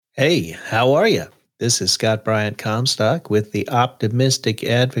Hey, how are you? This is Scott Bryant Comstock with the Optimistic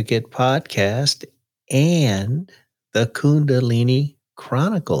Advocate podcast and the Kundalini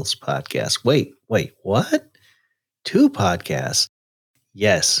Chronicles podcast. Wait, what? Two podcasts?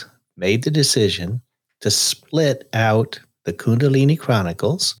 Yes, made the decision to split out the Kundalini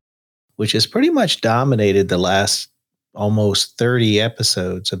Chronicles, which has pretty much dominated the last almost 30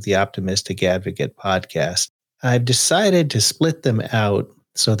 episodes of the Optimistic Advocate podcast. I've decided to split them out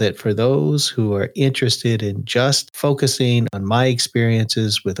so that for those who are interested in just focusing on my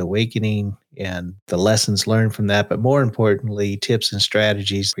experiences with awakening and the lessons learned from that, but more importantly, tips and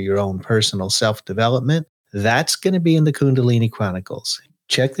strategies for your own personal self development, that's going to be in the Kundalini Chronicles.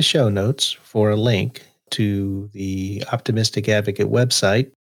 Check the show notes for a link to the Optimistic Advocate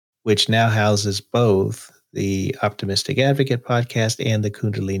website, which now houses both the Optimistic Advocate podcast and the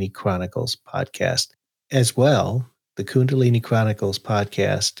Kundalini Chronicles podcast. As well, the Kundalini Chronicles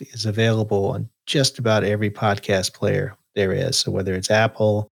podcast is available on just about every podcast player there is. So whether it's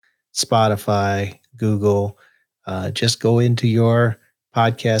Apple, Spotify, Google, just go into your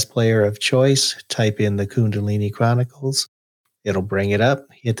podcast player of choice, type in the Kundalini Chronicles. It'll bring it up,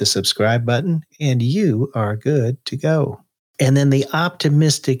 hit the subscribe button, and you are good to go. And then the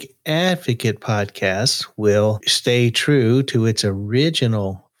Optimistic Advocate podcast will stay true to its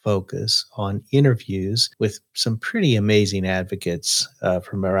original focus on interviews with some pretty amazing advocates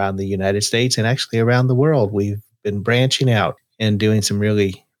from around the United States and actually around the world. We've been branching out and doing some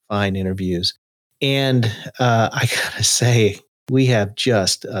really fine interviews. And I gotta say, we have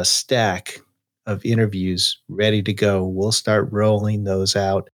just a stack of interviews ready to go. We'll start rolling those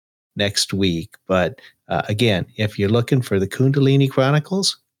out next week. But again, if you're looking for the Kundalini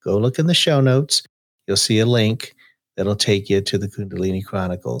Chronicles, go look in the show notes. You'll see a link that'll take you to the Kundalini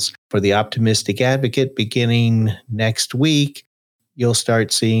Chronicles. For the Optimistic Advocate, beginning next week, you'll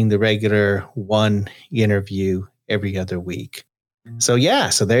start seeing the regular one interview every other week. So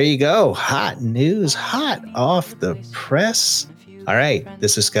there you go. Hot news, hot off the press. All right,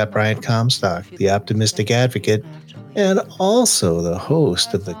 this is Scott Bryant Comstock, the Optimistic Advocate, and also the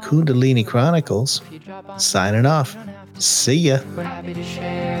host of the Kundalini Chronicles, signing off. See ya. We're happy to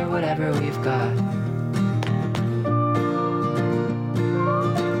share whatever we've got.